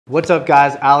What's up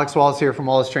guys, Alex Wallace here from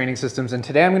Wallace Training Systems, and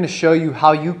today I'm going to show you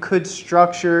how you could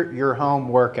structure your home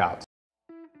workouts.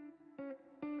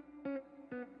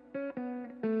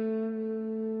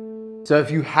 So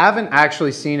if you haven't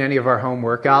actually seen any of our home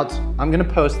workouts, I'm going to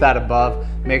post that above.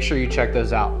 Make sure you check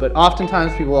those out. But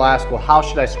oftentimes people will ask, well, how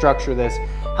should I structure this?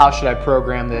 How should I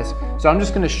program this? So I'm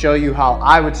just going to show you how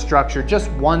I would structure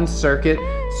just one circuit.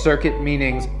 Circuit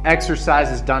meaning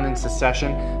exercises done in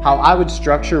succession. How I would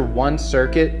structure one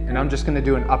circuit, and I'm just going to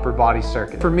do an upper body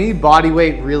circuit. For me, body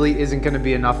weight really isn't going to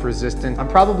be enough resistance. I'm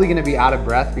probably going to be out of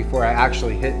breath before I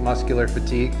actually hit muscular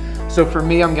fatigue. So for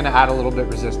me, I'm going to add a little bit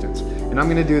resistance. And I'm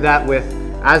going to do that with,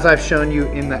 as I've shown you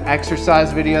in the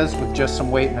exercise videos, with just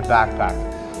some weight in a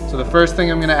backpack. So the first thing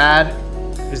I'm going to add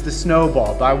is the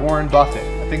Snowball by Warren Buffett.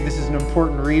 I think this is an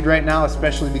important read right now,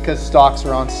 especially because stocks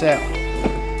are on sale.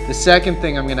 The second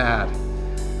thing I'm going to add,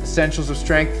 Essentials of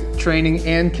Strength Training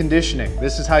and Conditioning.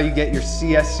 This is how you get your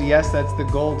CSCS. That's the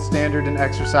gold standard in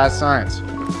exercise science.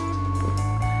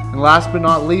 And last but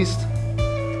not least,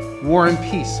 War and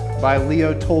Peace by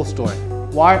Leo Tolstoy,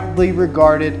 widely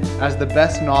regarded as the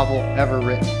best novel ever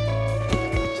written.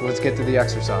 So let's get to the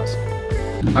exercise.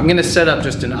 I'm gonna set up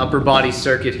just an upper body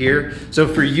circuit here. So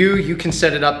for you, you can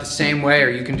set it up the same way, or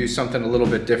you can do something a little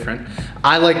bit different.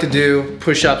 I like to do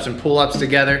push-ups and pull-ups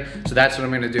together, so that's what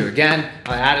I'm gonna do. Again,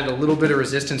 I added a little bit of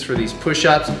resistance for these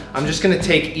push-ups. I'm just gonna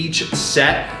take each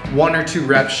set 1 or 2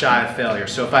 reps shy of failure.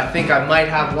 So if I think I might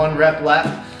have 1 rep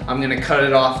left, I'm gonna cut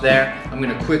it off there. I'm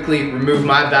gonna quickly remove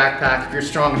my backpack. If you're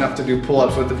strong enough to do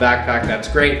pull-ups with the backpack, that's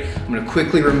great. I'm gonna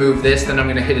quickly remove this, then I'm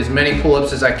gonna hit as many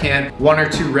pull-ups as I can, 1 or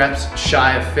 2 reps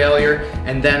shy of failure,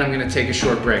 and then I'm gonna take a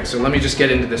short break. So let me just get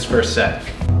into this first set.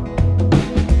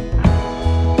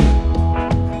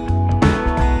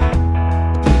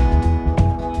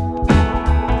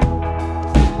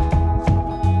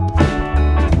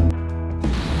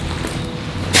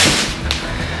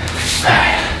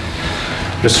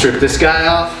 I'm gonna strip this guy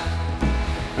off.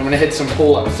 I'm gonna hit some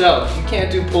pull-ups. So if you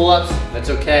can't do pull-ups, that's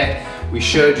okay. We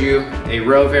showed you a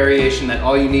row variation that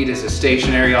all you need is a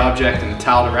stationary object and a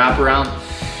towel to wrap around.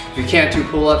 If you can't do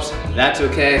pull-ups, that's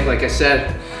okay. Like I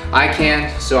said, I can,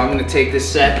 so I'm gonna take this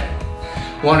set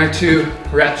 1 or 2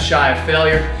 reps shy of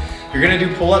failure. You're gonna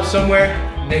do pull-ups somewhere,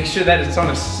 make sure that it's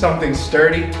on something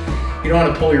sturdy. You don't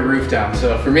wanna pull your roof down.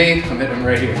 So for me, I'm hitting them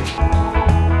right here.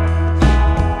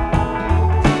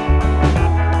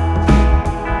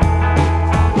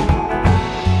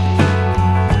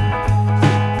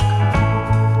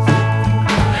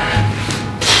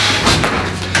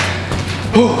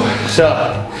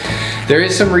 So there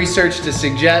is some research to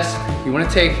suggest you want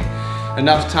to take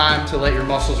enough time to let your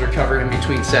muscles recover in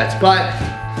between sets, but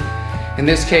in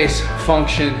this case,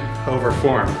 function over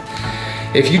form.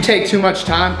 If you take too much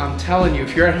time, I'm telling you,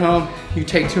 if you're at home, you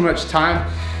take too much time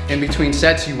in between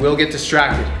sets, you will get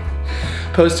distracted.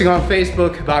 Posting on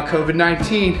Facebook about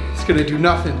COVID-19 is going to do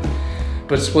nothing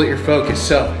but split your focus.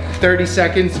 So 30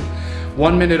 seconds,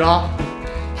 1 minute off,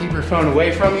 keep your phone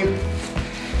away from you,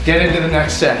 get into the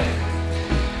next set.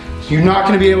 You're not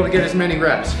gonna be able to get as many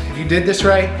reps. If you did this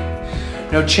right,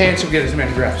 no chance you'll get as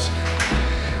many reps.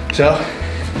 So,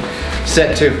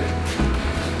 set 2.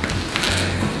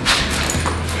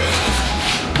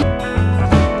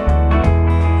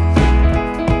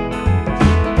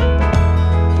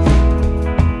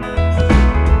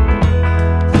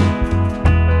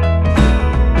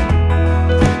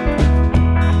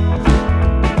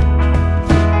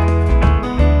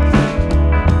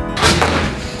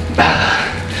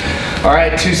 All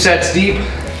right, 2 sets deep.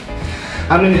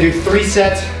 I'm gonna do 3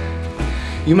 sets.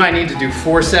 You might need to do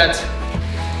 4 sets.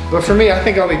 But for me, I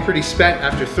think I'll be pretty spent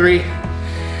after 3.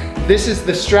 This is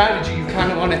the strategy you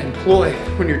kind of want to employ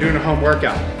when you're doing a home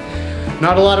workout.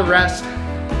 Not a lot of rest,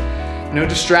 no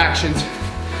distractions.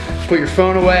 Put your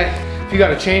phone away. If you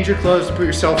gotta change your clothes to put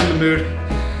yourself in the mood,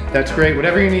 that's great.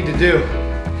 Whatever you need to do,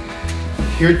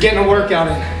 you're getting a workout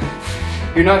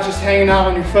in. You're not just hanging out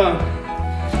on your phone.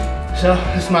 So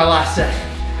this is my last set.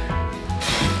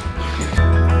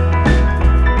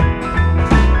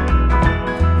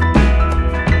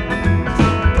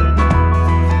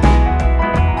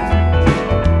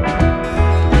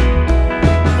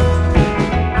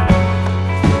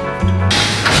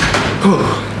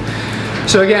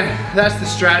 So again, that's the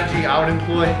strategy I would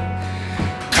employ.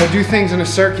 I'll do things in a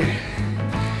circuit.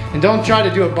 And don't try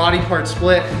to do a body part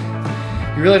split.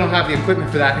 You really don't have the equipment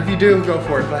for that. If you do, go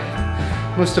for it, but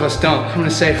most of us don't. I'm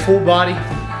gonna say full body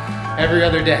every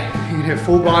other day. You can hit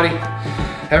full body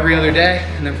every other day,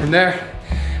 and then from there,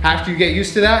 after you get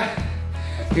used to that,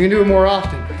 you can do it more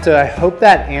often. So I hope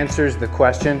that answers the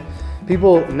question.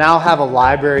 people now have a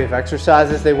library of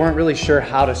exercises. They weren't really sure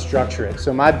how to structure it.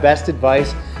 So my best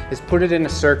advice is put it in a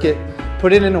circuit,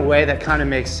 put it in a way that kind of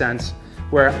makes sense.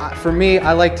 Where for me,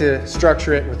 I like to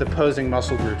structure it with opposing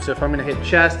muscle groups. So if I'm gonna hit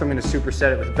chest, I'm gonna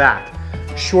superset it with back.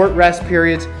 Short rest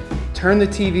periods, turn the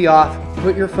TV off,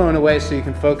 put your phone away so you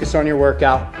can focus on your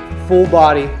workout. Full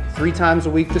body, 3 times a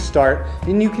week to start.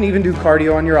 And you can even do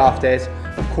cardio on your off days.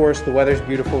 Of course, the weather's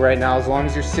beautiful right now. As long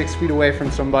as you're 6 feet away from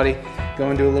somebody, go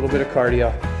and do a little bit of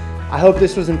cardio. I hope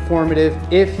this was informative.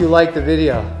 If you liked the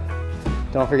video,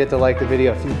 don't forget to like the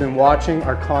video. If you've been watching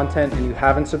our content and you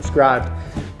haven't subscribed,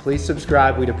 please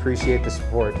subscribe. We'd appreciate the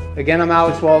support. Again, I'm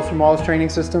Alex Wallace from Wallace Training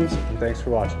Systems, and thanks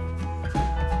for watching.